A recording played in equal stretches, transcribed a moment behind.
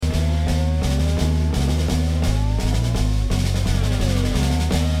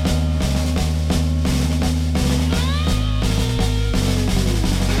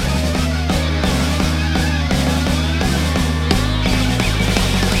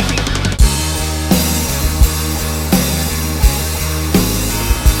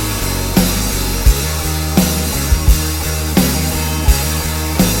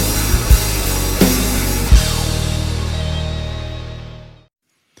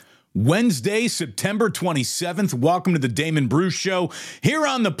Wednesday, September 27th. Welcome to the Damon Bruce Show here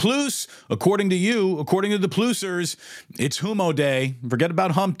on the Plus. According to you, according to the Plusers, it's Humo Day. Forget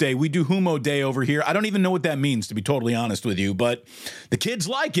about Hump Day. We do Humo Day over here. I don't even know what that means, to be totally honest with you, but the kids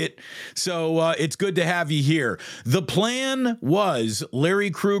like it, so it's good to have you here. The plan was Larry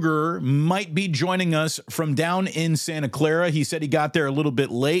Krueger might be joining us from down in Santa Clara. He said he got there a little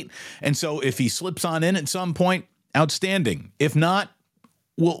bit late, and so if he slips on in at some point, outstanding. If not,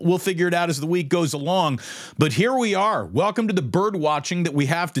 We'll figure it out as the week goes along. But here we are. Welcome to the bird watching that we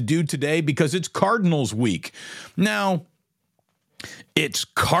have to do today because it's Cardinals week. Now, it's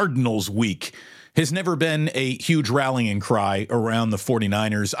Cardinals week. Has never been a huge rallying cry around the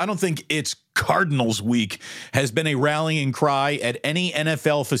 49ers. I don't think it's Cardinals week has been a rallying cry at any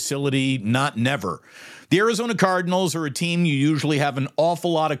NFL facility, not never. The Arizona Cardinals are a team you usually have an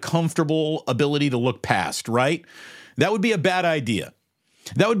awful lot of comfortable ability to look past, right? That would be a bad idea.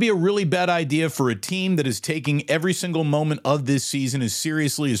 That would be a really bad idea for a team that is taking every single moment of this season as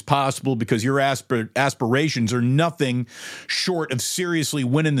seriously as possible because your aspirations are nothing short of seriously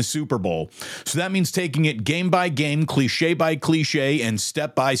winning the Super Bowl. So that means taking it game by game, cliche by cliche, and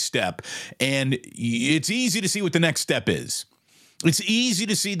step by step. And it's easy to see what the next step is. It's easy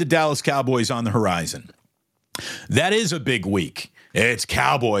to see the Dallas Cowboys on the horizon. That is a big week. It's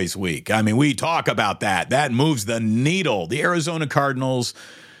Cowboys week. I mean, we talk about that. That moves the needle. The Arizona Cardinals,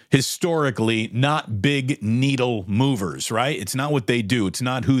 historically, not big needle movers, right? It's not what they do. It's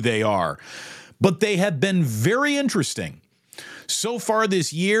not who they are. But they have been very interesting so far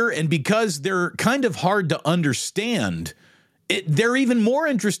this year, and because they're kind of hard to understand, they're even more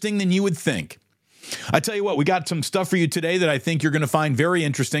interesting than you would think. I tell you what, we got some stuff for you today that I think you're going to find very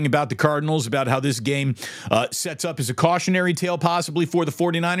interesting about the Cardinals, about how this game sets up as a cautionary tale possibly for the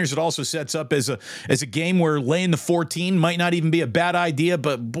 49ers. It also sets up as a game where laying the 14 might not even be a bad idea,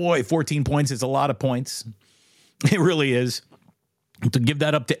 but boy, 14 points is a lot of points. It really is. To give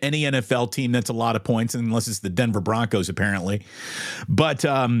that up to any NFL team, that's a lot of points, unless it's the Denver Broncos, apparently. But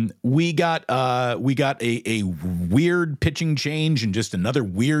we got a weird pitching change and just another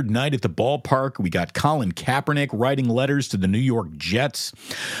weird night at the ballpark. We got Colin Kaepernick writing letters to the New York Jets.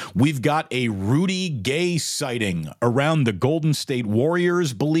 We've got a Rudy Gay sighting around the Golden State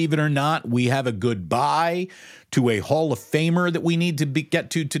Warriors. Believe it or not, we have a goodbye to a Hall of Famer that we need to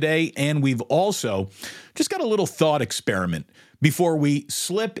get to today. And we've also just got a little thought experiment before we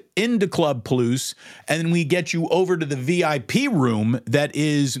slip into Club Plus and we get you over to the VIP room that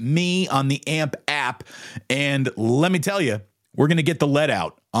is me on the AMP app. And let me tell you, we're going to get the let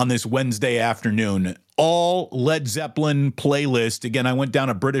out on this Wednesday afternoon. All Led Zeppelin playlist. Again, I went down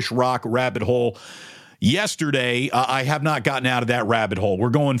a British rock rabbit hole yesterday. I have not gotten out of that rabbit hole. We're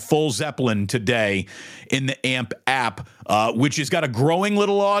going full Zeppelin today in the AMP app, which has got a growing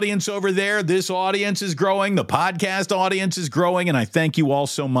little audience over there. This audience is growing. The podcast audience is growing. And I thank you all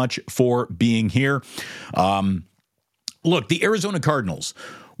so much for being here. Look, the Arizona Cardinals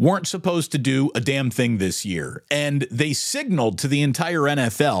weren't supposed to do a damn thing this year. And they signaled to the entire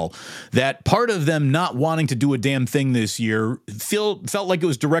NFL that part of them not wanting to do a damn thing this year felt like it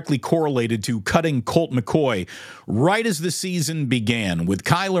was directly correlated to cutting Colt McCoy right as the season began. With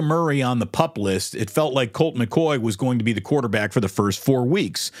Kyler Murray on the PUP list, it felt like Colt McCoy was going to be the quarterback for the first 4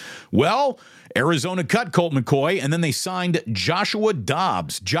 weeks. Well, Arizona cut Colt McCoy, and then they signed Josh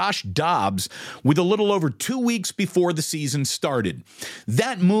Dobbs, with a little over 2 weeks before the season started.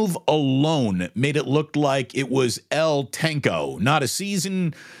 That move alone made it look like it was El Tanko. Not a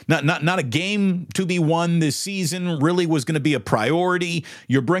season, not a game to be won this season really was going to be a priority.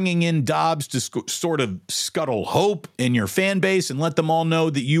 You're bringing in Dobbs to sort of scuttle hope in your fan base and let them all know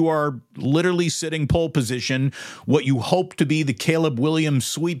that you are literally sitting pole position, what you hope to be the Caleb Williams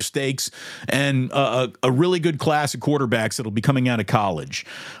sweepstakes, and a really good class of quarterbacks that'll be coming out of college.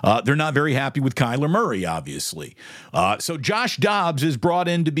 They're not very happy with Kyler Murray, obviously. So Josh Dobbs is brought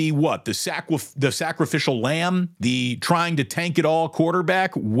in to be what? The sacrificial lamb? The trying to tank it all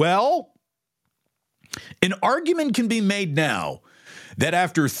quarterback? Well, an argument can be made now that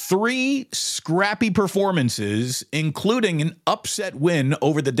after 3 scrappy performances, including an upset win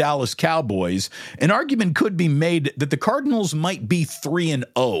over the Dallas Cowboys, an argument could be made that the Cardinals might be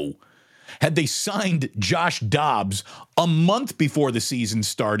 3-0 had they signed Josh Dobbs a month before the season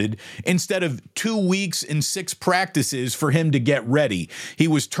started instead of 2 weeks and 6 practices for him to get ready. He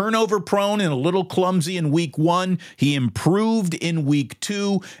was turnover prone and a little clumsy in week 1. He improved in week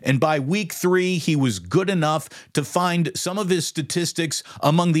 2. And by week 3, he was good enough to find some of his statistics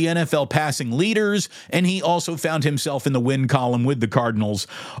among the NFL passing leaders. And he also found himself in the win column with the Cardinals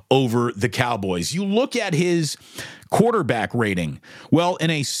over the Cowboys. You look at his quarterback rating. Well, in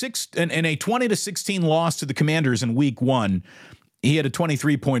a 20-16 loss to the Commanders in week 1, he had a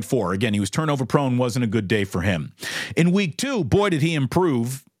 23.4. Again, he was turnover prone, wasn't a good day for him. In week 2, boy, did he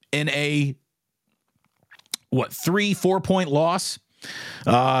improve in a 3-4 point loss.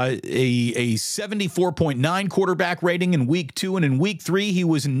 A 74.9 quarterback rating in week 2, and in week 3 he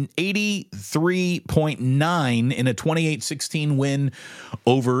was an 83.9 in a 28-16 win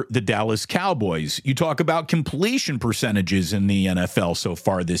over the Dallas Cowboys. You talk about completion percentages in the NFL so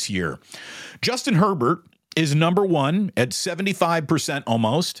far this year. Justin Herbert is number 1 at 75%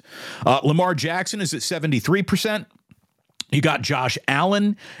 almost. Lamar Jackson is at 73%. You got Josh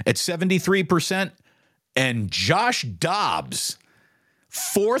Allen at 73%, and Josh Dobbs,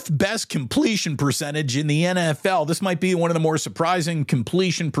 4th best completion percentage in the NFL. This might be one of the more surprising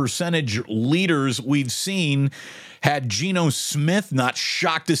completion percentage leaders we've seen. Had Geno Smith not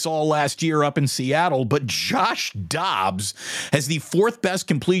shocked us all last year up in Seattle, but Josh Dobbs has the 4th best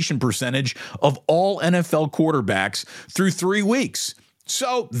completion percentage of all NFL quarterbacks through 3 weeks.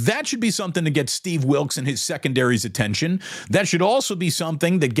 So that should be something to get Steve Wilks and his secondary's attention. That should also be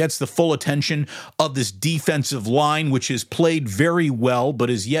something that gets the full attention of this defensive line, which has played very well, but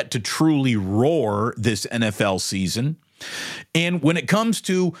is yet to truly roar this NFL season. And when it comes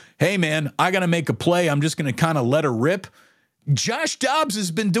to, hey, man, I got to make a play, I'm just going to kind of let her rip, Josh Dobbs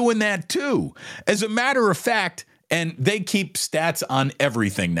has been doing that too. As a matter of fact, and they keep stats on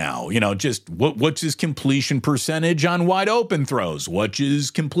everything now. You know, just what's his completion percentage on wide open throws? What's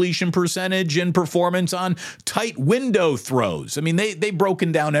his completion percentage and performance on tight window throws? I mean, they've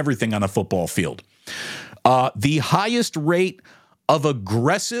broken down everything on a football field. The highest rate of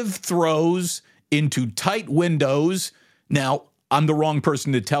aggressive throws into tight windows. Now, I'm the wrong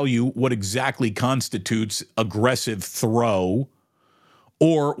person to tell you what exactly constitutes aggressive throw,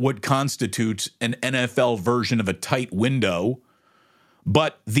 or what constitutes an NFL version of a tight window.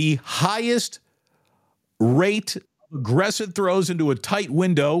 But the highest rate of aggressive throws into a tight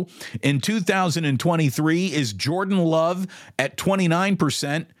window in 2023 is Jordan Love at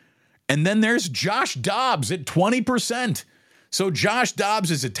 29%. And then there's Josh Dobbs at 20%. So Josh Dobbs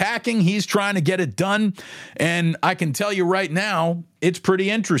is attacking. He's trying to get it done. And I can tell you right now, it's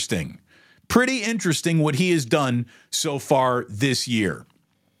pretty interesting. Pretty interesting what he has done so far this year.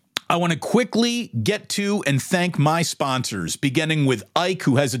 I want to quickly get to and thank my sponsors, beginning with Ike,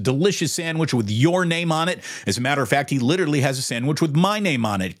 who has a delicious sandwich with your name on it. As a matter of fact, he literally has a sandwich with my name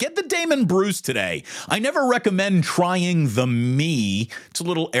on it. Get the Damon Bruce today. I never recommend trying the me. It's a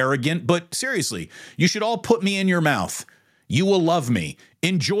little arrogant, but seriously, you should all put me in your mouth. You will love me.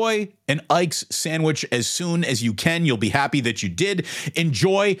 Enjoy an Ike's sandwich as soon as you can. You'll be happy that you did.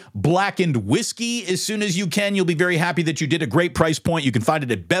 Enjoy blackened whiskey as soon as you can. You'll be very happy that you did. A great price point. You can find it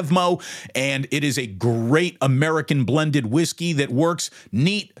at Bevmo, and it is a great American blended whiskey that works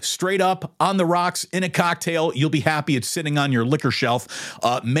neat, straight up, on the rocks, in a cocktail. You'll be happy it's sitting on your liquor shelf.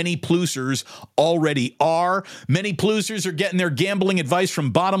 Many plusers already are. Many plusers are getting their gambling advice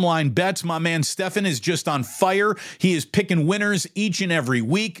from Bottom Line Bets. My man Stefan is just on fire. He is picking winners each and every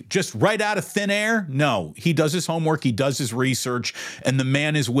week, just right out of thin air. No, he does his homework, he does his research, and the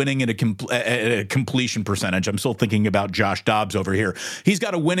man is winning at a completion percentage. I'm still thinking about Josh Dobbs over here. He's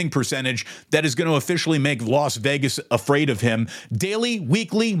got a winning percentage that is going to officially make Las Vegas afraid of him. Daily,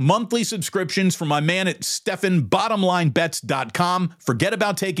 weekly, monthly subscriptions from my man at StefanBottomLineBets.com. Forget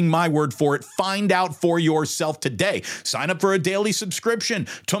about taking my word for it. Find out for yourself today. Sign up for a daily subscription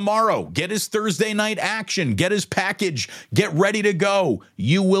tomorrow. Get his Thursday night action. Get his package. Get ready to go.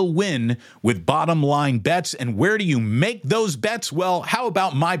 You will win with Bottom Line Bets. And where do you make those bets? Well, how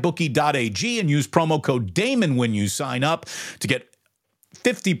about mybookie.ag and use promo code Damon when you sign up to get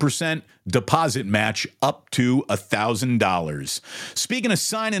 50% deposit match up to $1,000. Speaking of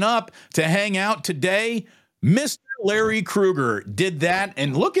signing up to hang out today, Mr. Larry Krueger did that,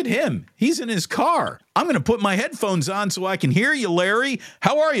 and look at him. He's in his car. I'm going to put my headphones on so I can hear you, Larry.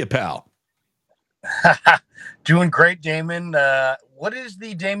 How are you, pal? Doing great, Damon. What is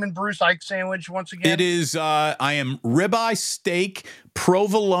the Damon Bruce Ike sandwich once again? It is, I am ribeye steak,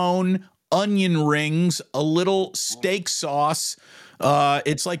 provolone, onion rings, a little steak sauce.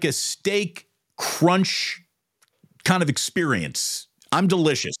 It's like a steak crunch kind of experience. I'm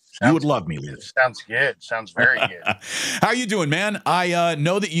delicious. You would love me, Lou. Sounds good. Sounds very good. How are you doing, man? I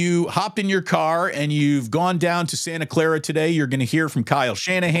know that you hopped in your car and you've gone down to Santa Clara today. You're going to hear from Kyle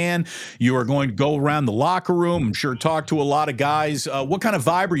Shanahan. You are going to go around the locker room. I'm sure talk to a lot of guys. What kind of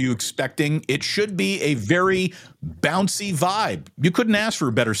vibe are you expecting? It should be a very bouncy vibe. You couldn't ask for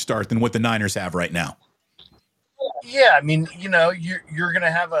a better start than what the Niners have right now. Yeah, I mean, you know, you're going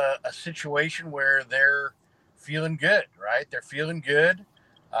to have a situation where they're feeling good, right? They're feeling good.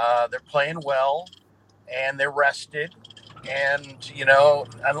 They're playing well, and they're rested. And,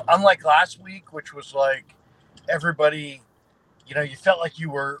 unlike last week, which was like everybody, you felt like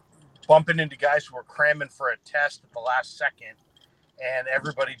you were bumping into guys who were cramming for a test at the last second, and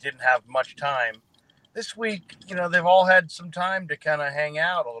everybody didn't have much time. This week, they've all had some time to kind of hang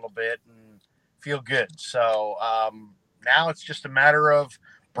out a little bit and feel good. So now it's just a matter of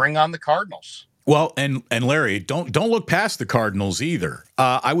bring on the Cardinals. Well, and Larry, don't look past the Cardinals either.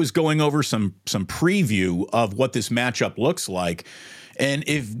 I was going over some preview of what this matchup looks like, and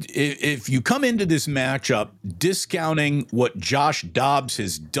if you come into this matchup discounting what Josh Dobbs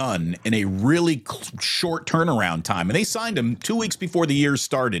has done in a really short turnaround time, and they signed him 2 weeks before the year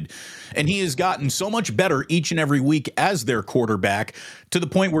started, and he has gotten so much better each and every week as their quarterback to the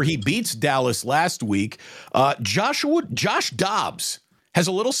point where he beats Dallas last week. Josh Dobbs has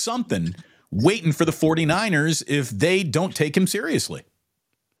a little something waiting for the 49ers if they don't take him seriously.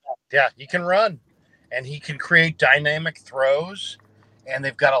 Yeah, he can run, and he can create dynamic throws, and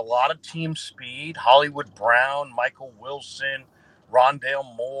they've got a lot of team speed. Hollywood Brown, Michael Wilson,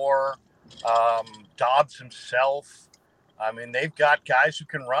 Rondale Moore, Dobbs himself. I mean, they've got guys who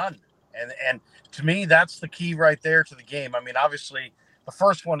can run, and to me, that's the key right there to the game. I mean, obviously, the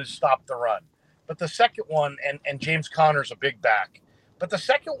first one is stop the run, but the second one, and James Conner's a big back, but the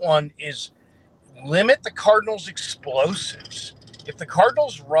second one is limit the Cardinals' explosives. If the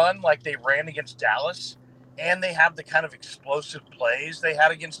Cardinals run like they ran against Dallas, and they have the kind of explosive plays they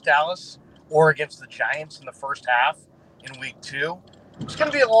had against Dallas or against the Giants in the first half in week 2, it's going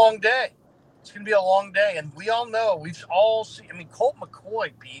to be a long day. It's going to be a long day. And we all know, we've all seen, Colt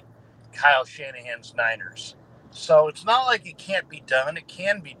McCoy beat Kyle Shanahan's Niners. So it's not like it can't be done. It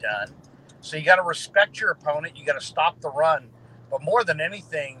can be done. So you got to respect your opponent. You got to stop the run. But more than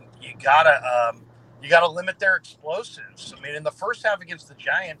anything, you gotta limit their explosives. I mean, in the first half against the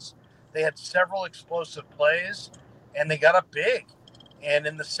Giants, they had several explosive plays, and they got up big. And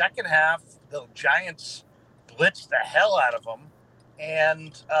in the second half, the Giants blitzed the hell out of them,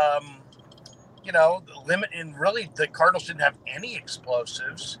 and the Cardinals didn't have any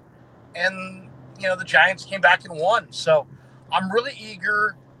explosives, and the Giants came back and won. So I'm really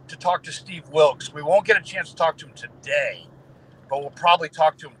eager to talk to Steve Wilks. We won't get a chance to talk to him today, but we'll probably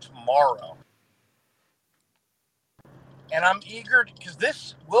talk to him tomorrow. And I'm eager because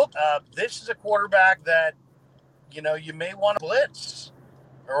this is a quarterback that, you may want to blitz,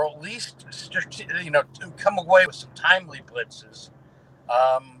 or at least, to come away with some timely blitzes.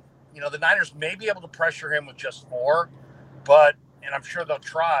 The Niners may be able to pressure him with just 4, and I'm sure they'll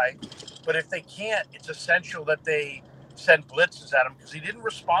try. But if they can't, it's essential that they send blitzes at him because he didn't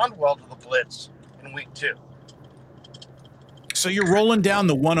respond well to the blitz in week 2. So you're rolling down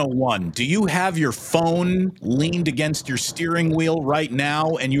the 101. Do you have your phone leaned against your steering wheel right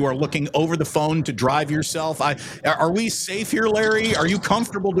now and you are looking over the phone to drive yourself? Are we safe here, Larry? Are you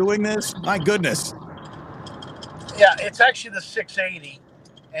comfortable doing this? My goodness. Yeah, it's actually the 680.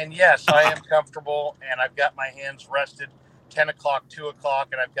 And yes, I am comfortable, and I've got my hands rested 10 o'clock, 2 o'clock,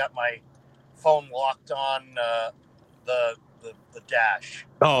 and I've got my phone locked on the dash.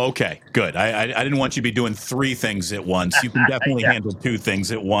 Oh, okay, good. I didn't want you to be doing 3 things at once. You can definitely handle 2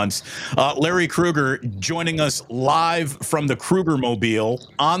 things at once. Larry Krueger joining us live from the Krueger Mobile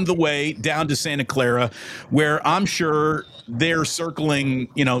on the way down to Santa Clara, where I'm sure they're circling,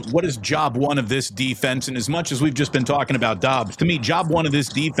 what is job 1 of this defense? And as much as we've just been talking about Dobbs, to me, job 1 of this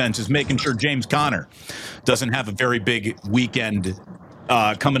defense is making sure James Conner doesn't have a very big weekend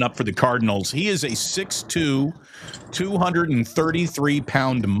coming up for the Cardinals. He is a 6'2",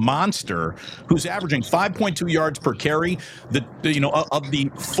 233-pound monster who's averaging 5.2 yards per carry. Of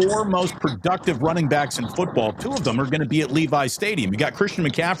the 4 most productive running backs in football, 2 of them are going to be at Levi Stadium. You got Christian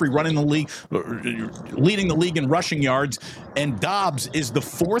McCaffrey running the league, leading the league in rushing yards, and Dobbs is the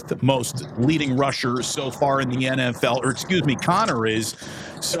 4th most leading rusher so far in the NFL, or excuse me, Connor is.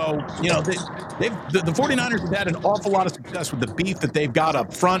 So, the 49ers have had an awful lot of success with the beef that they've got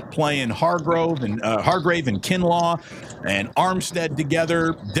up front, playing Hargrave and Kinlaw and Armstead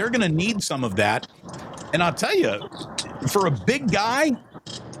together. They're going to need some of that. And I'll tell you, for a big guy,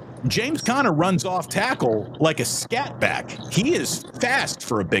 James Conner runs off tackle like a scat back. He is fast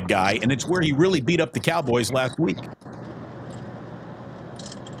for a big guy, and it's where he really beat up the Cowboys last week.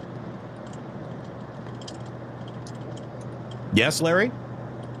 Yes, Larry?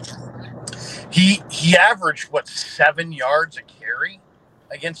 He averaged 7 yards a carry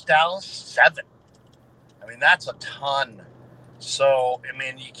against Dallas? 7. I mean, that's a ton. So,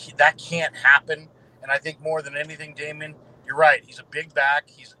 that can't happen. And I think more than anything, Damon, you're right. He's a big back.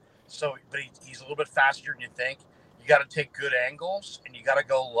 He's So, but he's a little bit faster than you think. You got to take good angles, and you got to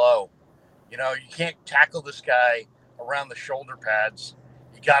go low. You can't tackle this guy around the shoulder pads.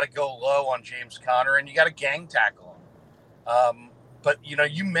 You got to go low on James Conner, and you got to gang tackle him. But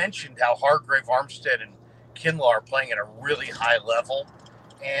you mentioned how Hargrave, Armstead, and Kinlaw are playing at a really high level,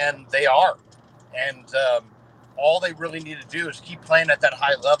 and they are. And all they really need to do is keep playing at that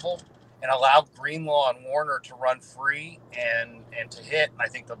high level and allow Greenlaw and Warner to run free and to hit, and I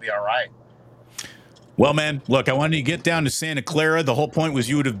think they'll be all right. Well, man, look, I wanted to get down to Santa Clara. The whole point was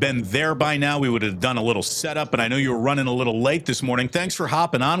you would have been there by now. We would have done a little setup, and I know you were running a little late this morning. Thanks for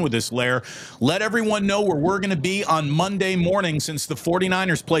hopping on with us, Lair. Let everyone know where we're going to be on Monday morning since the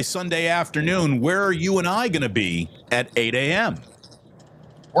 49ers play Sunday afternoon. Where are you and I going to be at 8 a.m.?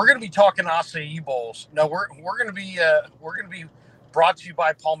 We're going to be talking acai bowls. No, we're going to be brought to you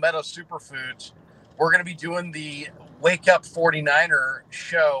by Palmetto Superfoods. We're going to be doing the Wake Up 49er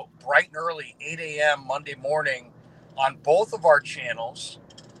show bright and early, 8 a.m. Monday morning on both of our channels.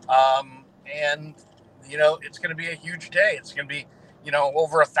 And it's going to be a huge day. It's going to be,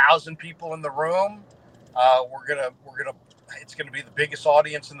 over 1,000 people in the room. It's going to be the biggest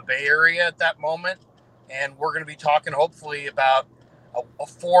audience in the Bay Area at that moment. And we're going to be talking hopefully about a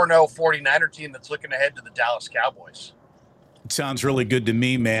 4-0 49er team that's looking ahead to the Dallas Cowboys. It sounds really good to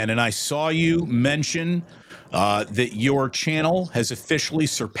me, man. And I saw you mention that your channel has officially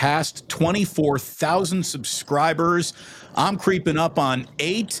surpassed 24,000 subscribers. I'm creeping up on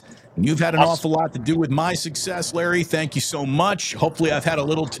 8. And you've had an awful lot to do with my success, Larry. Thank you so much. Hopefully I've had a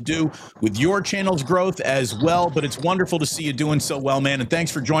little to do with your channel's growth as well, but it's wonderful to see you doing so well, man. And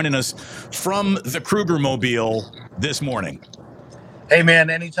thanks for joining us from the Kruger Mobile this morning. Hey, man,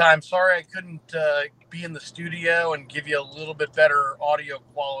 anytime. Sorry I couldn't be in the studio and give you a little bit better audio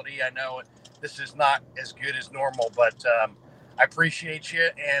quality. I know this is not as good as normal, but I appreciate you.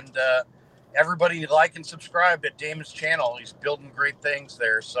 And everybody like and subscribe to Damon's channel. He's building great things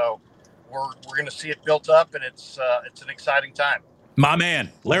there. So we're going to see it built up, and it's an exciting time. My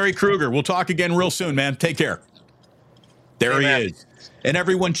man, Larry Kruger. We'll talk again real soon, man. Take care. There he is. And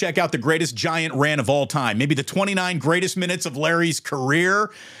everyone check out the greatest Giant rant of all time. Maybe the 29 greatest minutes of Larry's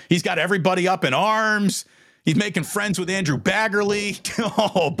career. He's got everybody up in arms. He's making friends with Andrew Baggerly.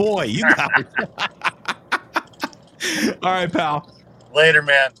 Oh, boy. You got it. All right, pal. Later,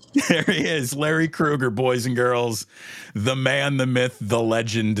 man. There he is. Larry Kruger, boys and girls. The man, the myth, the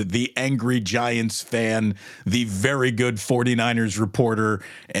legend, the angry Giants fan, the very good 49ers reporter,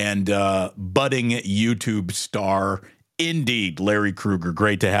 and budding YouTube star. Indeed, Larry Kruger.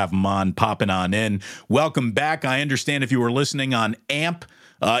 Great to have him on, popping on in. Welcome back. I understand if you were listening on AMP,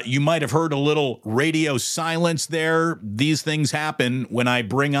 you might have heard a little radio silence there. These things happen when I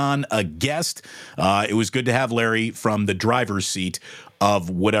bring on a guest. It was good to have Larry from the driver's seat of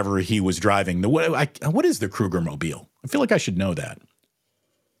whatever he was driving. What is the Kruger Mobile? I feel like I should know that.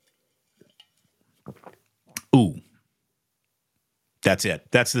 Ooh. That's it.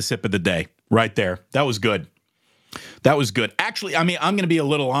 That's the sip of the day right there. That was good. That was good. Actually, I mean, I'm going to be a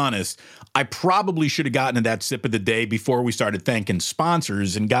little honest. I probably should have gotten to that sip of the day before we started thanking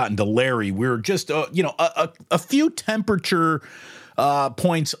sponsors and gotten to Larry. We're just, a few temperature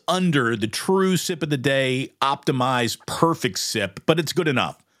points under the true sip of the day, optimized, perfect sip, but it's good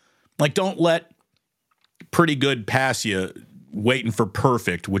enough. Like, don't let pretty good pass you waiting for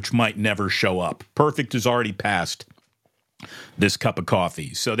perfect, which might never show up. Perfect is already past this cup of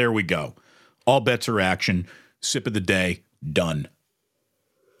coffee. So there we go. All bets are action. Sip of the day, done.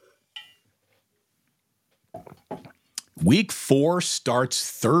 Week 4 starts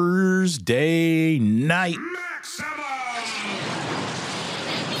Thursday night.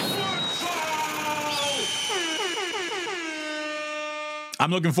 I'm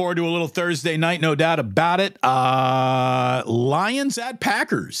looking forward to a little Thursday night, no doubt about it. Lions at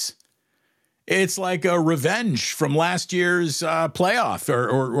Packers. It's like a revenge from last year's playoff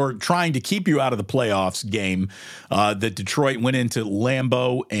or trying to keep you out of the playoffs game that Detroit went into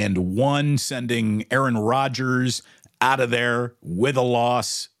Lambeau and won, sending Aaron Rodgers out of there with a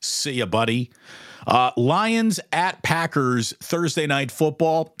loss. See ya, buddy. Lions at Packers, Thursday night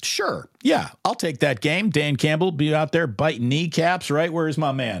football. Sure. Yeah, I'll take that game. Dan Campbell be out there biting kneecaps, right? Where's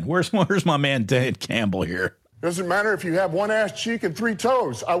my man? Where's my man Dan Campbell here? Doesn't matter if you have one ass cheek and 3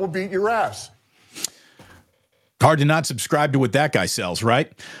 toes. I will beat your ass. Hard to not subscribe to what that guy sells,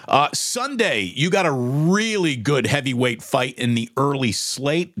 right? Sunday, you got a really good heavyweight fight in the early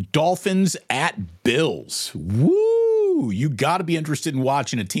slate. Dolphins at Bills. Woo! You got to be interested in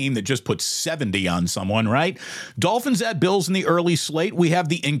watching a team that just put 70 on someone, right? Dolphins at Bills in the early slate. We have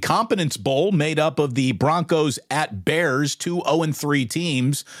the Incompetence Bowl made up of the Broncos at Bears, 2 0-3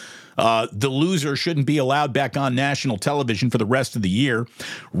 teams. The loser shouldn't be allowed back on national television for the rest of the year.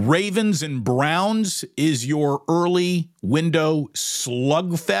 Ravens and Browns is your early window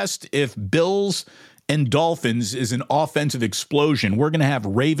slugfest. If Bills and Dolphins is an offensive explosion, we're going to have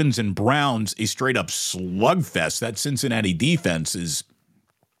Ravens and Browns a straight up slugfest. That Cincinnati defense is,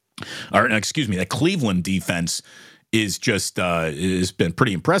 that Cleveland defense is just has been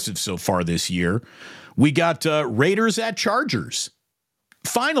pretty impressive so far this year. We got Raiders at Chargers.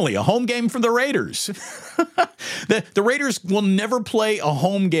 Finally, a home game for the Raiders. The Raiders will never play a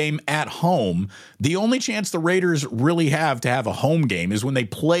home game at home. The only chance the Raiders really have to have a home game is when they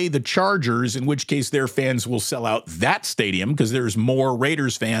play the Chargers, in which case their fans will sell out that stadium because there's more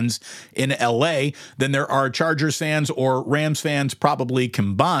Raiders fans in L.A. than there are Chargers fans or Rams fans probably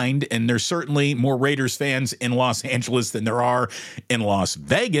combined, and there's certainly more Raiders fans in Los Angeles than there are in Las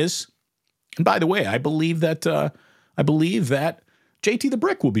Vegas. And by the way, I believe that JT the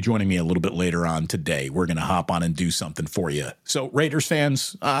Brick will be joining me a little bit later on today. We're going to hop on and do something for you. So Raiders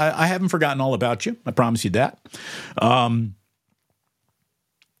fans, I haven't forgotten all about you. I promise you that.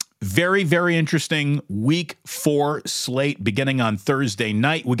 Very, very interesting week 4 slate beginning on Thursday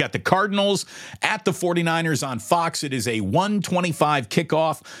night. We got the Cardinals at the 49ers on Fox. It is a 1:25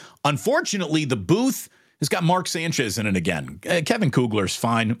 kickoff. Unfortunately, the booth has got Mark Sanchez in it again. Kevin Kugler's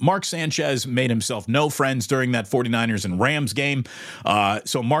fine. Mark Sanchez made himself no friends during that 49ers and Rams game.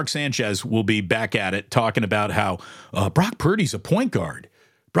 So Mark Sanchez will be back at it talking about how Brock Purdy's a point guard.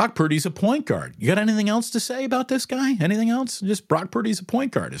 Brock Purdy's a point guard. You got anything else to say about this guy? Anything else? Just Brock Purdy's a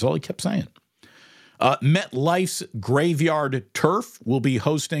point guard is all he kept saying. MetLife's Graveyard Turf will be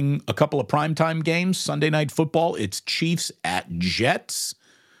hosting a couple of primetime games. Sunday Night Football, it's Chiefs at Jets.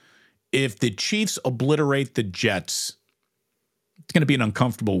 If the Chiefs obliterate the Jets, it's going to be an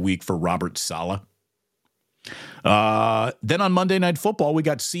uncomfortable week for Robert Saleh. Then on Monday Night Football, we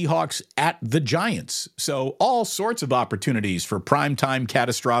got Seahawks at the Giants. So all sorts of opportunities for primetime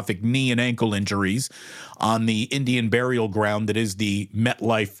catastrophic knee and ankle injuries on the Indian burial ground that is the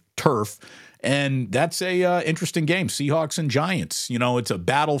MetLife Turf. And that's a interesting game, Seahawks and Giants. You know, it's a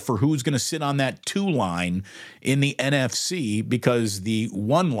battle for who's going to sit on that 2 line in the NFC because the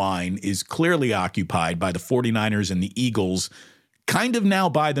 1 line is clearly occupied by the 49ers and the Eagles, kind of now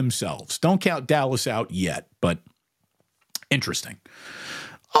by themselves. Don't count Dallas out yet, but interesting.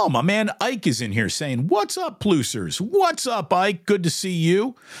 Oh, my man Ike is in here saying, what's up, Plusers? What's up, Ike? Good to see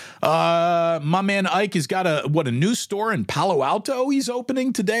you. My man Ike has got a new store in Palo Alto he's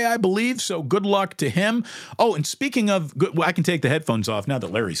opening today, I believe. So good luck to him. Oh, and speaking of, I can take the headphones off now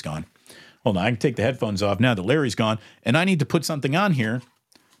that Larry's gone. Hold on, I can take the headphones off now that Larry's gone. And I need to put something on here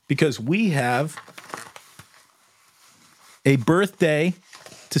because we have a birthday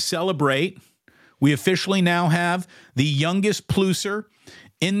to celebrate. We officially now have the youngest Pluser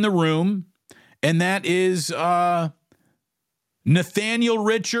in the room, and that is Nathaniel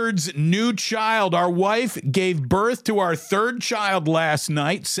Richards' new child. Our wife gave birth to our 3rd child last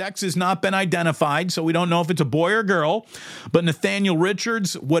night. Sex has not been identified, so we don't know if it's a boy or girl. But Nathaniel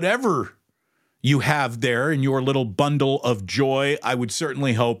Richards, whatever you have there in your little bundle of joy, I would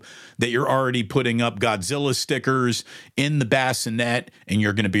certainly hope that you're already putting up Godzilla stickers in the bassinet, and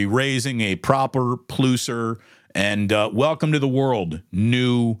you're going to be raising a proper Pluser. And welcome to the world,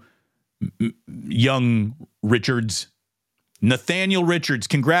 new young Richards. Nathaniel Richards,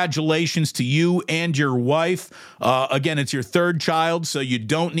 congratulations to you and your wife. Again, it's your 3rd child, so you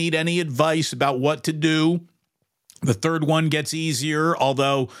don't need any advice about what to do. The 3rd one gets easier,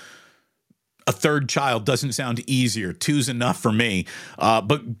 although a 3rd child doesn't sound easier. 2's enough for me.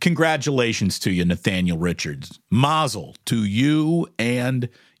 But congratulations to you, Nathaniel Richards. Mazel to you and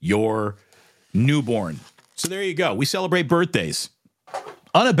your newborn. So there you go. We celebrate birthdays.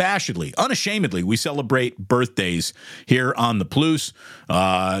 Unabashedly, unashamedly, we celebrate birthdays here on the Plus.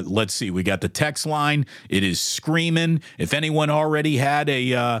 Let's see. We got the text line. It is screaming. If anyone already had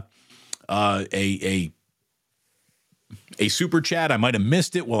a super chat, I might have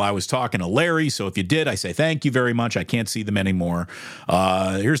missed it while I was talking to Larry. So if you did, I say thank you very much. I can't see them anymore.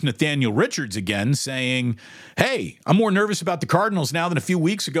 Here's Nathaniel Richards again saying, hey, I'm more nervous about the Cardinals now than a few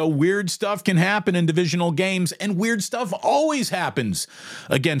weeks ago. Weird stuff can happen in divisional games, and weird stuff always happens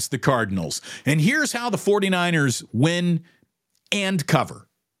against the Cardinals. And here's how the 49ers win and cover.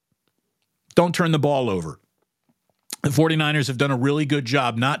 Don't turn the ball over. The 49ers have done a really good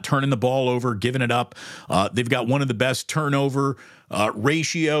job not turning the ball over, giving it up. They've got one of the best turnover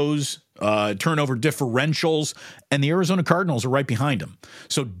ratios, turnover differentials, and the Arizona Cardinals are right behind them.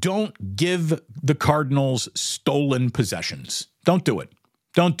 So don't give the Cardinals stolen possessions. Don't do it.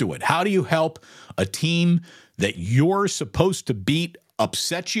 Don't do it. How do you help a team that you're supposed to beat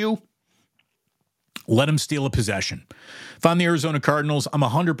upset you, let him steal a possession. If I'm the Arizona Cardinals, I'm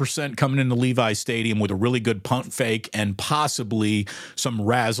 100% coming into Levi Stadium with a really good punt fake and possibly some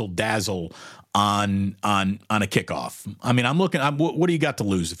razzle-dazzle on a kickoff. I mean, what do you got to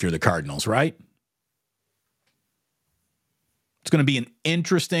lose if you're the Cardinals, right? It's going to be an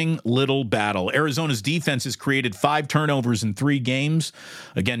interesting little battle. Arizona's defense has created 5 turnovers in 3 games.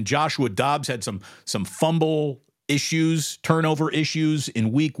 Again, Joshua Dobbs had some fumble issues, turnover issues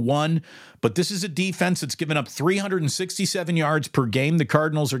in week 1, but this is a defense that's given up 367 yards per game. The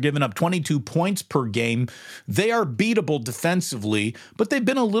Cardinals are giving up 22 points per game. They are beatable defensively, but they've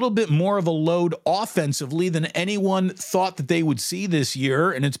been a little bit more of a load offensively than anyone thought that they would see this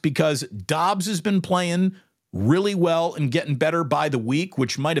year, and it's because Dobbs has been playing really well and getting better by the week,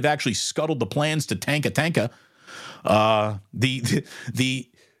 which might have actually scuttled the plans to tanka. The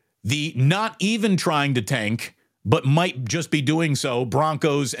not even trying to tank, but might just be doing so,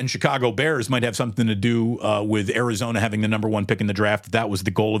 Broncos and Chicago Bears might have something to do with Arizona having the number 1 pick in the draft. That was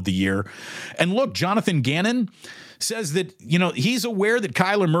the goal of the year. And look, Jonathan Gannon says that, he's aware that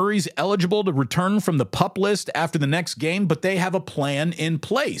Kyler Murray's eligible to return from the PUP list after the next game, but they have a plan in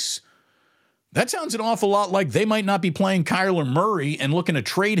place. That sounds an awful lot like they might not be playing Kyler Murray and looking to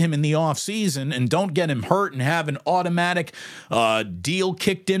trade him in the offseason and don't get him hurt and have an automatic deal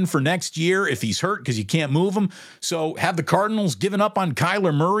kicked in for next year if he's hurt because you can't move him. So have the Cardinals given up on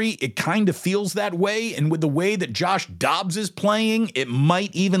Kyler Murray? It kind of feels that way. And with the way that Josh Dobbs is playing, it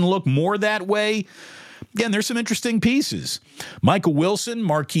might even look more that way. Again, there's some interesting pieces. Michael Wilson,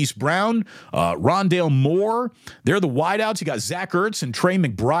 Marquise Brown, Rondale Moore. They're the wideouts. You got Zach Ertz and Trey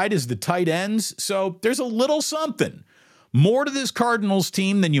McBride as the tight ends. So there's a little something more to this Cardinals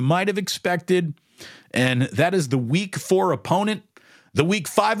team than you might have expected. And that is the week 4 opponent. The week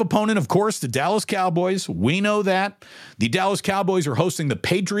 5 opponent, of course, the Dallas Cowboys. We know that. The Dallas Cowboys are hosting the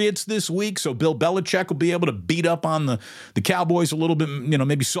Patriots this week, so Bill Belichick will be able to beat up on the Cowboys a little bit,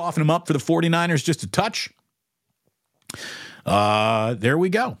 maybe soften them up for the 49ers just a touch. There we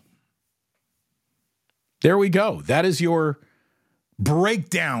go. There we go. That is your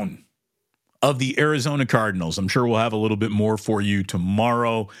breakdown of the Arizona Cardinals. I'm sure we'll have a little bit more for you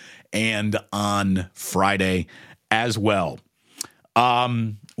tomorrow and on Friday as well.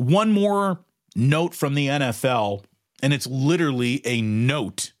 One more note from the NFL, and it's literally a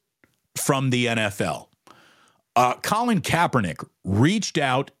note from the NFL. Colin Kaepernick reached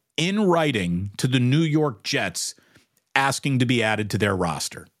out in writing to the New York Jets asking to be added to their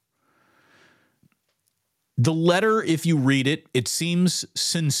roster. The letter, if you read it, it seems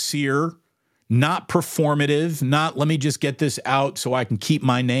sincere, not performative, not let me just get this out so I can keep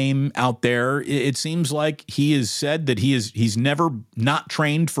my name out there. It seems like he has said that he's never not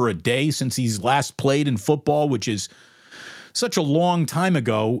trained for a day since he's last played in football, which is such a long time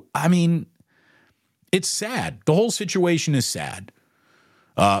ago. I mean, it's sad. The whole situation is sad.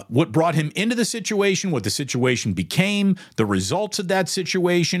 What brought him into the situation, what the situation became, the results of that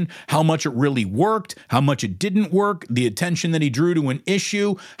situation, how much it really worked, how much it didn't work, the attention that he drew to an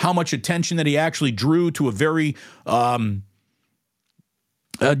issue, how much attention that he actually drew to a very look,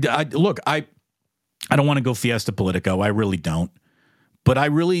 I don't want to go Fiesta Politico. I really don't. But I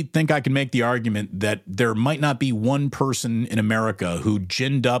really think I can make the argument that there might not be one person in America who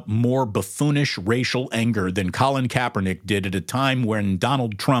ginned up more buffoonish racial anger than Colin Kaepernick did at a time when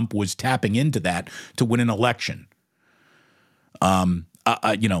Donald Trump was tapping into that to win an election. And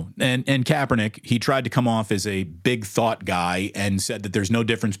Kaepernick, he tried to come off as a big thought guy and said that there's no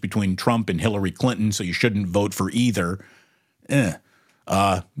difference between Trump and Hillary Clinton, so you shouldn't vote for either.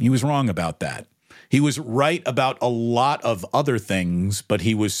 He was wrong about that. He was right about a lot of other things, but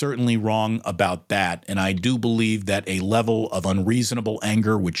he was certainly wrong about that. And I do believe that a level of unreasonable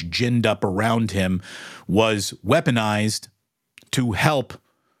anger which ginned up around him was weaponized to help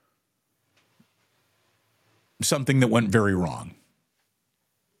something that went very wrong.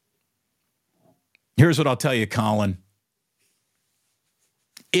 Here's what I'll tell you, Colin.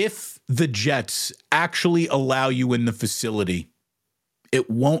 If the Jets actually allow you in the facility, it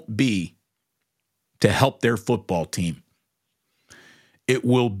won't be to help their football team. It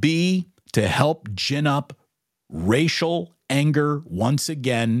will be to help gin up racial anger once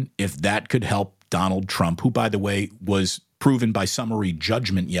again, if that could help Donald Trump, who, by the way, was proven by summary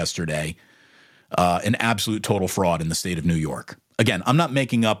judgment yesterday, an absolute total fraud in the state of New York. Again, I'm not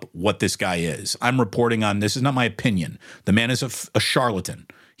making up what this guy is. I'm reporting on this. Is not my opinion. The man is a charlatan.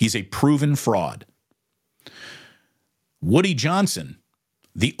 He's a proven fraud. Woody Johnson,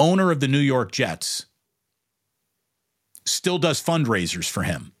 the owner of the New York Jets, still does fundraisers for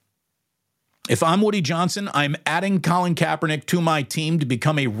him. If I'm Woody Johnson, I'm adding Colin Kaepernick to my team to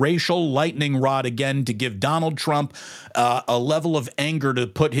become a racial lightning rod again, to give Donald Trump a level of anger to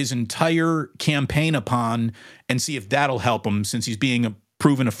put his entire campaign upon and see if that'll help him, since he's being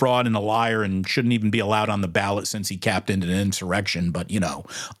proven a fraud and a liar and shouldn't even be allowed on the ballot since he captained an insurrection. But,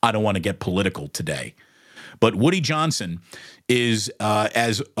 I don't want to get political today. But Woody Johnson is,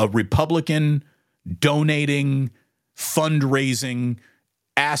 as a Republican donating, fundraising,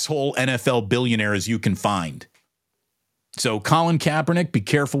 asshole NFL billionaire as you can find. So Colin Kaepernick, be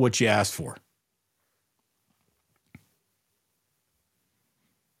careful what you ask for.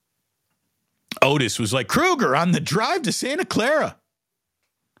 Otis was like, Kruger on the drive to Santa Clara.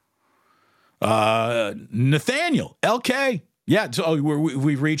 Nathaniel, LK. Yeah, so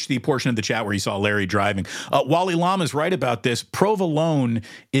we've reached the portion of the chat where he saw Larry driving. Wally Lama's right about this. Provolone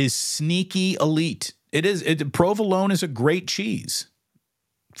is sneaky elite. It is. Provolone is a great cheese.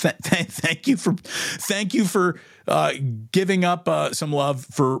 Thank you for giving up some love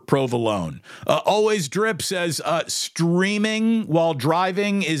for provolone. Always Drip says streaming while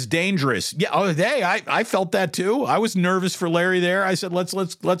driving is dangerous. Yeah. Oh, hey, I felt that too. I was nervous for Larry there. I said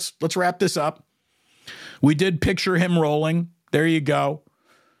let's wrap this up. We did picture him rolling. There you go,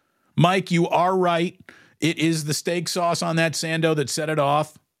 Mike. You are right. It is the steak sauce on that Sando that set it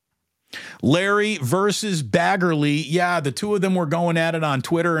off. Larry versus Baggerly. Yeah, the two of them were going at it on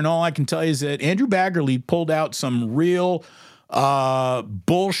Twitter, and all I can tell you is that Andrew Baggerly pulled out some real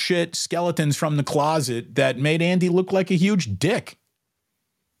bullshit skeletons from the closet that made Andy look like a huge dick.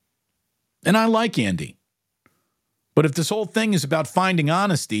 And I like Andy. But if this whole thing is about finding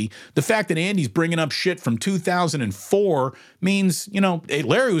honesty, the fact that Andy's bringing up shit from 2004 means, hey,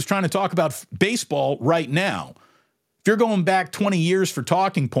 Larry was trying to talk about baseball right now. If you're going back 20 years for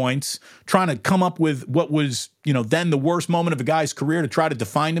talking points, trying to come up with what was, then the worst moment of a guy's career to try to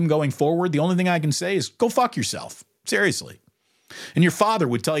define him going forward, the only thing I can say is go fuck yourself. Seriously. And your father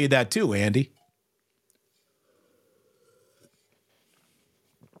would tell you that too, Andy.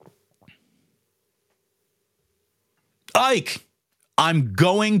 Ike, I'm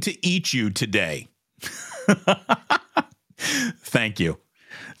going to eat you today. Thank you.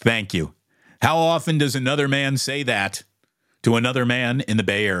 Thank you. How often does another man say that to another man in the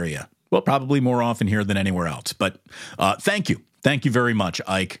Bay Area? Well, probably more often here than anywhere else. But thank you. Thank you very much,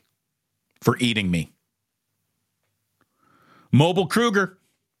 Ike, for eating me. Mobile Kruger.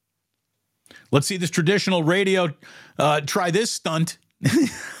 Let's see this traditional radio. Try this stunt.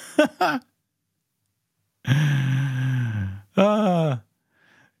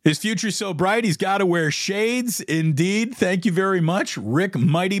 His future's so bright, he's got to wear shades. Indeed. Thank you very much. Rick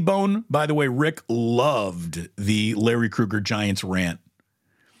Mightybone. By the way, Rick loved the Larry Kruger Giants rant.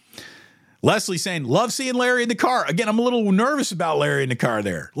 Leslie saying, love seeing Larry in the car. Again, I'm a little nervous about Larry in the car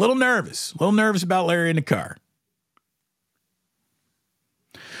there. A little nervous about Larry in the car.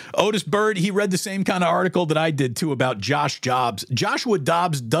 Otis Bird, he read the same kind of article that I did too about Josh Dobbs. Joshua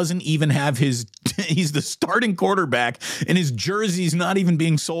Dobbs doesn't even have he's the starting quarterback, and his jersey's not even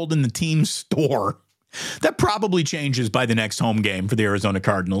being sold in the team store. That probably changes by the next home game for the Arizona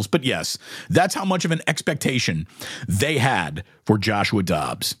Cardinals. But yes, that's how much of an expectation they had for Joshua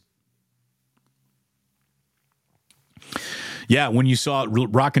Dobbs. Yeah, when you saw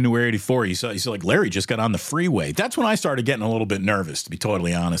Rockin' New 84, you saw like Larry just got on the freeway. That's when I started getting a little bit nervous, to be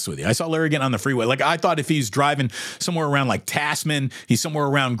totally honest with you. I saw Larry getting on the freeway. Like, I thought if he's driving somewhere around like Tasman, he's somewhere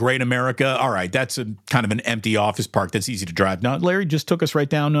around Great America. All right, that's a kind of an empty office park that's easy to drive. No, Larry just took us right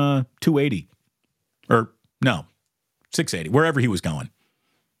down 280. Or, no, 680, wherever he was going.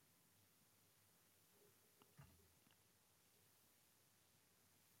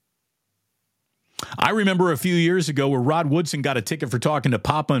 I remember a few years ago where Rod Woodson got a ticket for talking to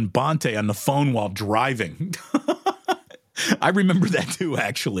Papa and Bonte on the phone while driving. I remember that too,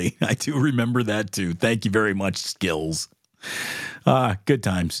 actually. I do remember that too. Thank you very much, Skills. Good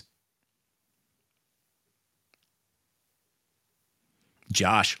times.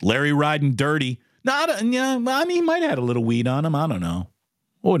 Josh, Larry riding dirty. I mean, he might have had a little weed on him. I don't know.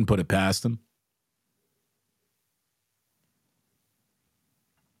 I wouldn't put it past him.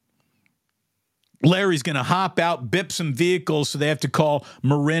 Larry's going to hop out, bip some vehicles, so they have to call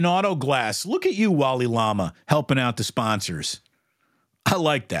Marin Auto Glass. Look at you, Wally Lama, helping out the sponsors. I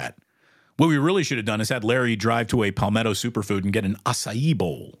like that. What we really should have done is had Larry drive to a Palmetto Superfood and get an acai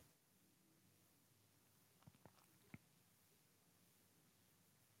bowl.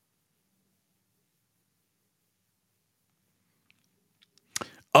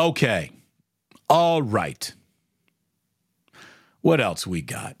 Okay. All right. What else we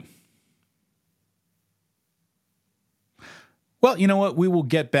got? Well, you know what? We will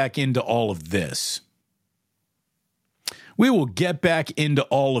get back into all of this.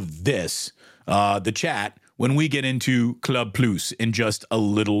 The chat, when we get into Club Plus in just a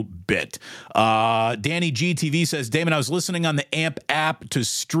little bit. Danny GTV says, Damon, I was listening on the AMP app to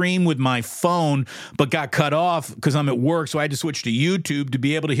stream with my phone, but got cut off because I'm at work, so I had to switch to YouTube to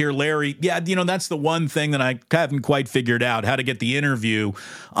be able to hear Larry. Yeah, that's the one thing that I haven't quite figured out, how to get the interview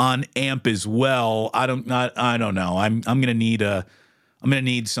on AMP as well. I don't know. I'm gonna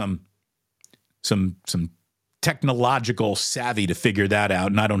need some technological savvy to figure that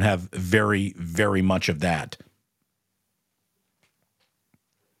out, and I don't have very, very much of that.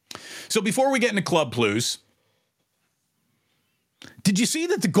 So before we get into Club Plus, did you see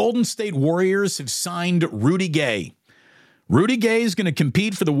that the Golden State Warriors have signed Rudy Gay? Rudy Gay is going to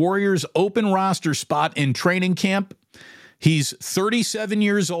compete for the Warriors' open roster spot in training camp. He's 37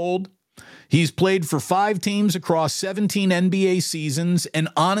 years old. He's played for 5 teams across 17 NBA seasons, and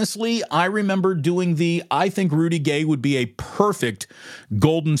honestly, I remember doing I think Rudy Gay would be a perfect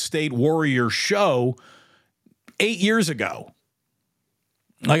Golden State Warrior show 8 years ago.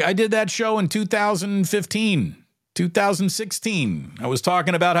 Like, I did that show in 2015, 2016. I was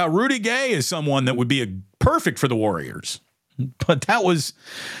talking about how Rudy Gay is someone that would be perfect for the Warriors. But that was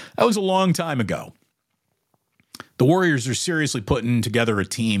a long time ago. The Warriors are seriously putting together a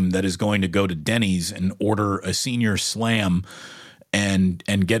team that is going to go to Denny's and order a senior slam and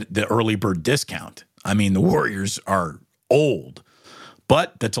get the early bird discount. I mean, the Warriors are old,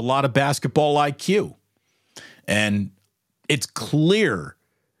 but that's a lot of basketball IQ. And it's clear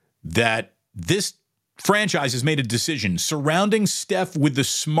that this franchise has made a decision surrounding Steph with the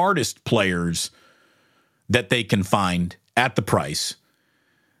smartest players that they can find at the price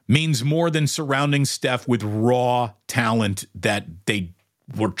means more than surrounding Steph with raw talent that they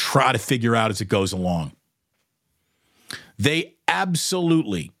will try to figure out as it goes along. They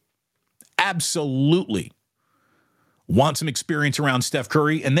absolutely want some experience around Steph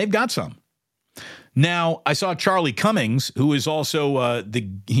Curry, and they've got some. Now, I saw Charlie Cummings, who is also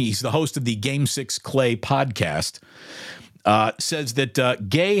he's the host of the Game 6 Clay podcast, says that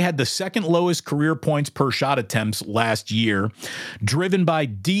Gay had the second lowest career points per shot attempts last year, driven by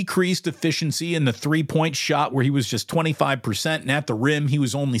decreased efficiency in the three-point shot, where he was just 25%, and at the rim, he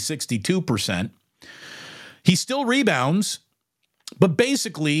was only 62%. He still rebounds, but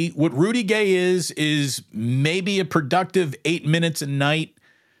basically what Rudy Gay is maybe a productive 8 minutes a night,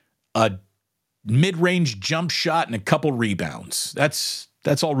 a mid-range jump shot, and a couple rebounds. That's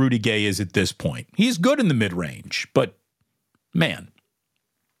all Rudy Gay is at this point. He's good in the mid-range, but man.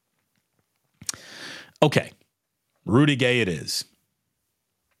 Okay. Rudy Gay it is.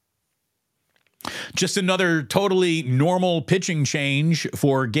 Just another totally normal pitching change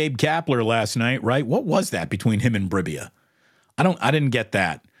for Gabe Kapler last night, right? What was that between him and Bribia? I didn't get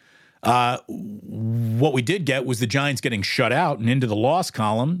that. What we did get was the Giants getting shut out and into the loss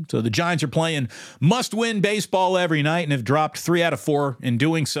column. So the Giants are playing must-win baseball every night and have dropped 3 out of 4 in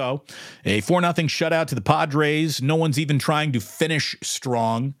doing so. A 4-0 shutout to the Padres. No one's even trying to finish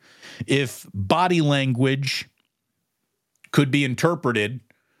strong. If body language could be interpreted,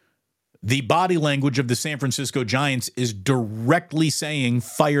 the body language of the San Francisco Giants is directly saying,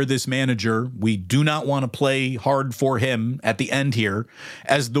 fire this manager. We do not want to play hard for him at the end here.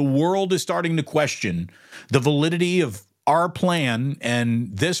 As the world is starting to question the validity of our plan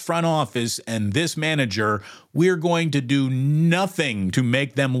and this front office and this manager, we're going to do nothing to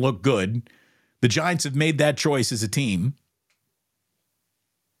make them look good. The Giants have made that choice as a team.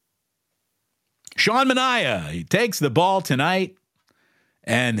 Sean Manaea, he takes the ball tonight.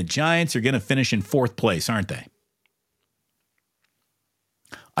 And the Giants are going to finish in 4th place, aren't they?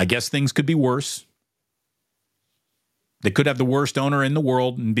 I guess things could be worse. They could have the worst owner in the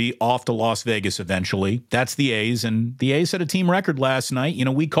world and be off to Las Vegas eventually. That's the A's, and the A's had a team record last night. You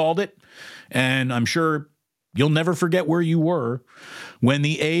know, we called it, and I'm sure you'll never forget where you were when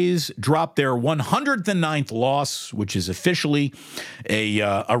the A's dropped their 109th loss, which is officially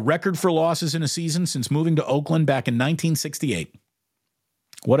a record for losses in a season since moving to Oakland back in 1968.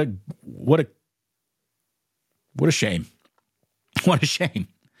 What a shame. What a shame.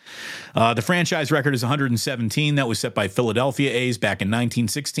 The franchise record is 117. That was set by Philadelphia A's back in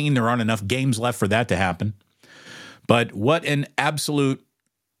 1916. There aren't enough games left for that to happen. But what an absolute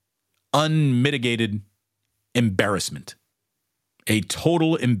unmitigated embarrassment. A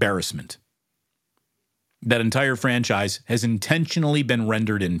total embarrassment. That entire franchise has intentionally been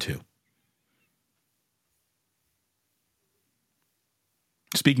rendered into.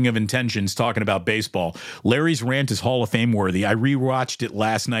 Speaking of intentions, talking about baseball, Larry's rant is Hall of Fame worthy. I rewatched it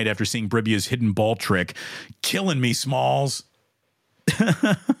last night after seeing Bribia's hidden ball trick. Killing me, Smalls.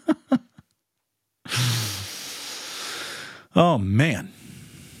 Oh, man.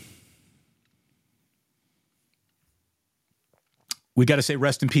 We got to say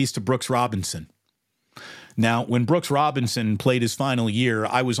rest in peace to Brooks Robinson. Now, when Brooks Robinson played his final year,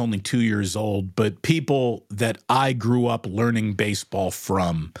 I was only 2 years old, but people that I grew up learning baseball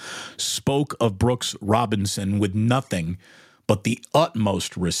from spoke of Brooks Robinson with nothing but the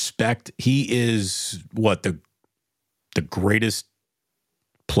utmost respect. He is, the greatest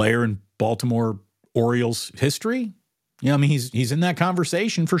player in Baltimore Orioles history? Yeah, I mean, he's in that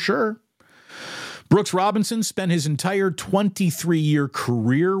conversation for sure. Brooks Robinson spent his entire 23-year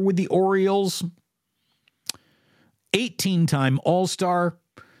career with the Orioles. 18-time All-Star,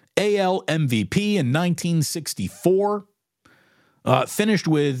 AL MVP in 1964. Finished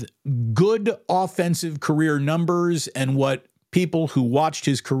with good offensive career numbers and what people who watched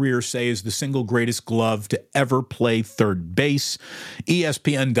his career say is the single greatest glove to ever play third base.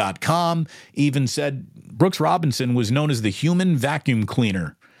 ESPN.com even said Brooks Robinson was known as the human vacuum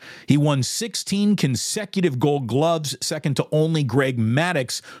cleaner. He won 16 consecutive Gold Gloves, second to only Greg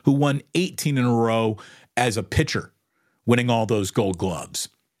Maddux, who won 18 in a row as a pitcher, winning all those Gold Gloves.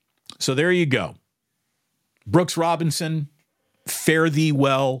 So there you go. Brooks Robinson, fare thee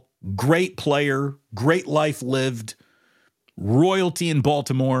well, great player, great life lived, royalty in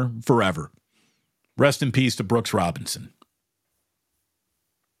Baltimore forever. Rest in peace to Brooks Robinson.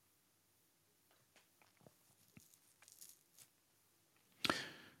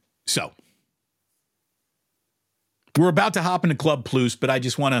 So, we're about to hop into Club Plus, but I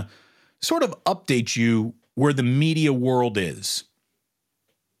just want to sort of update you where the media world is.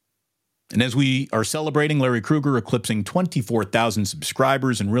 And as we are celebrating Larry Krueger eclipsing 24,000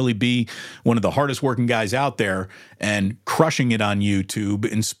 subscribers and really be one of the hardest working guys out there and crushing it on YouTube,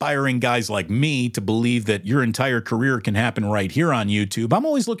 inspiring guys like me to believe that your entire career can happen right here on YouTube, I'm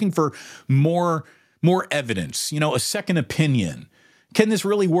always looking for more evidence, a second opinion. Can this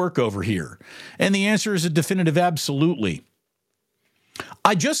really work over here? And the answer is a definitive absolutely.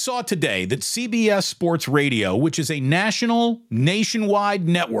 I just saw today that CBS Sports Radio, which is a nationwide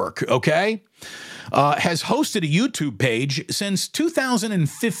network, has hosted a YouTube page since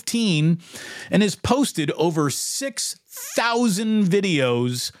 2015 and has posted over 6,000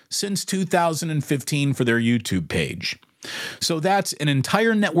 videos since 2015 for their YouTube page. So that's an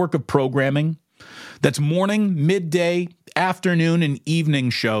entire network of programming. That's morning, midday, afternoon, and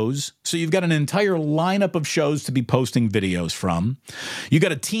evening shows. So you've got an entire lineup of shows to be posting videos from. You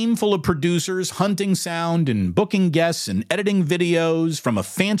got a team full of producers hunting sound and booking guests and editing videos from a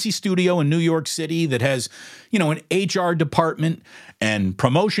fancy studio in New York City that has, an HR department and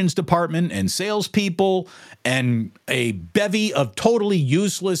promotions department and salespeople and a bevy of totally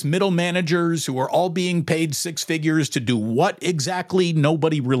useless middle managers who are all being paid six figures to do what exactly?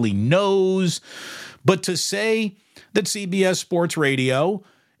 Nobody really knows. But to say that CBS Sports Radio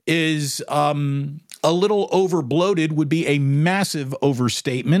is a little overbloated would be a massive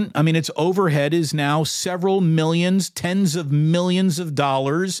overstatement. I mean, its overhead is now several millions, tens of millions of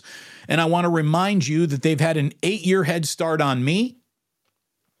dollars. And I want to remind you that they've had an 8-year head start on me.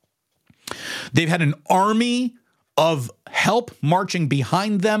 They've had an army of help marching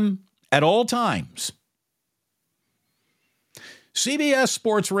behind them at all times. CBS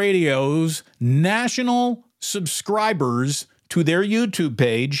Sports Radio's national subscribers to their YouTube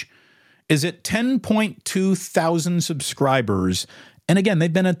page is at 10.2 thousand subscribers. And again,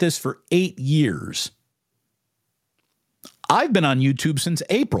 they've been at this for 8 years. I've been on YouTube since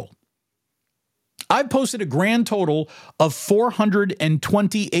April. I've posted a grand total of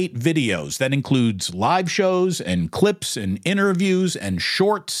 428 videos. That includes live shows and clips and interviews and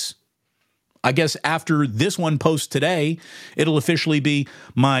shorts. I guess after this one posts today, it'll officially be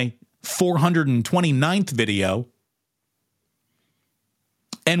my 429th video.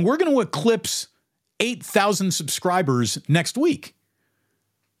 And we're going to eclipse 8,000 subscribers next week.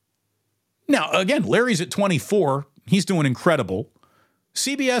 Now, again, Larry's at 24. He's doing incredible.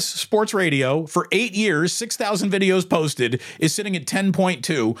 CBS Sports Radio, for 8 years, 6,000 videos posted, is sitting at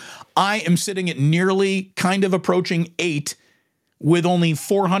 10.2. I am sitting at nearly kind of approaching 8 with only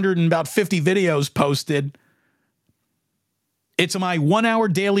 450 videos posted. It's my 1-hour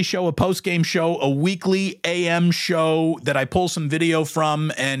daily show, a post-game show, a weekly AM show that I pull some video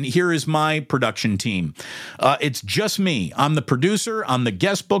from, and here is my production team. It's just me. I'm the producer, I'm the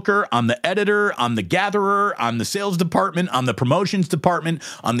guest booker, I'm the editor, I'm the gatherer, I'm the sales department, I'm the promotions department,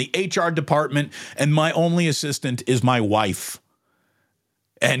 I'm the HR department, and my only assistant is my wife.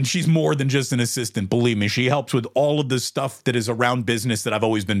 And she's more than just an assistant. Believe me, she helps with all of the stuff that is around business that I've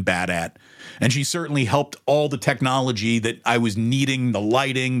always been bad at. And she certainly helped all the technology that I was needing, the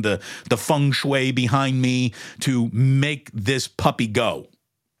lighting, the feng shui behind me to make this puppy go.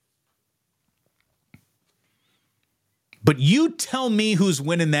 But you tell me who's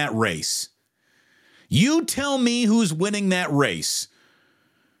winning that race. You tell me who's winning that race.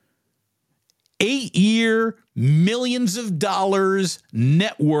 8-year, millions of dollars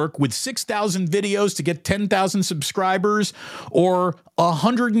network with 6,000 videos to get 10,000 subscribers, or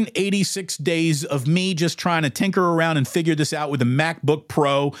 186 days of me just trying to tinker around and figure this out with a MacBook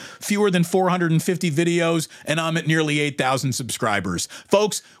Pro, fewer than 450 videos, and I'm at nearly 8,000 subscribers.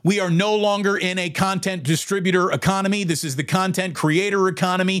 Folks, we are no longer in a content distributor economy. This is the content creator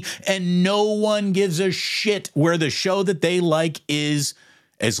economy, and no one gives a shit where the show that they like is,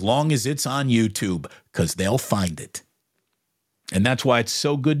 as long as it's on YouTube, because they'll find it. And that's why it's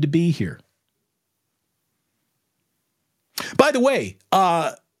so good to be here. By the way,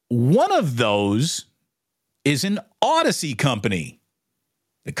 one of those is an Odyssey company,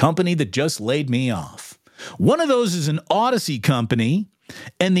 the company that just laid me off. One of those is an Odyssey company,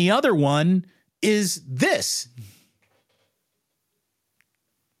 and the other one is this.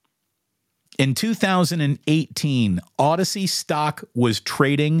 In 2018, Odyssey stock was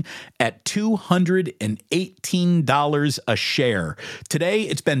trading at $218 a share. Today,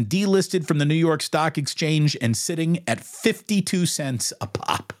 it's been delisted from the New York Stock Exchange and sitting at 52 cents a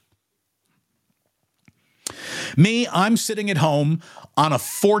pop. Me, I'm sitting at home on a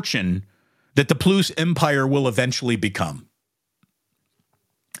fortune that the Plus empire will eventually become.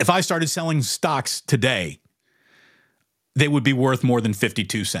 If I started selling stocks today, they would be worth more than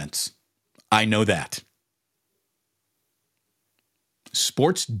 52 cents. I know that.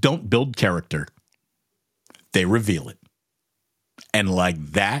 Sports don't build character. They reveal it. And like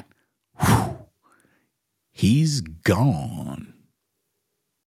that, he's gone.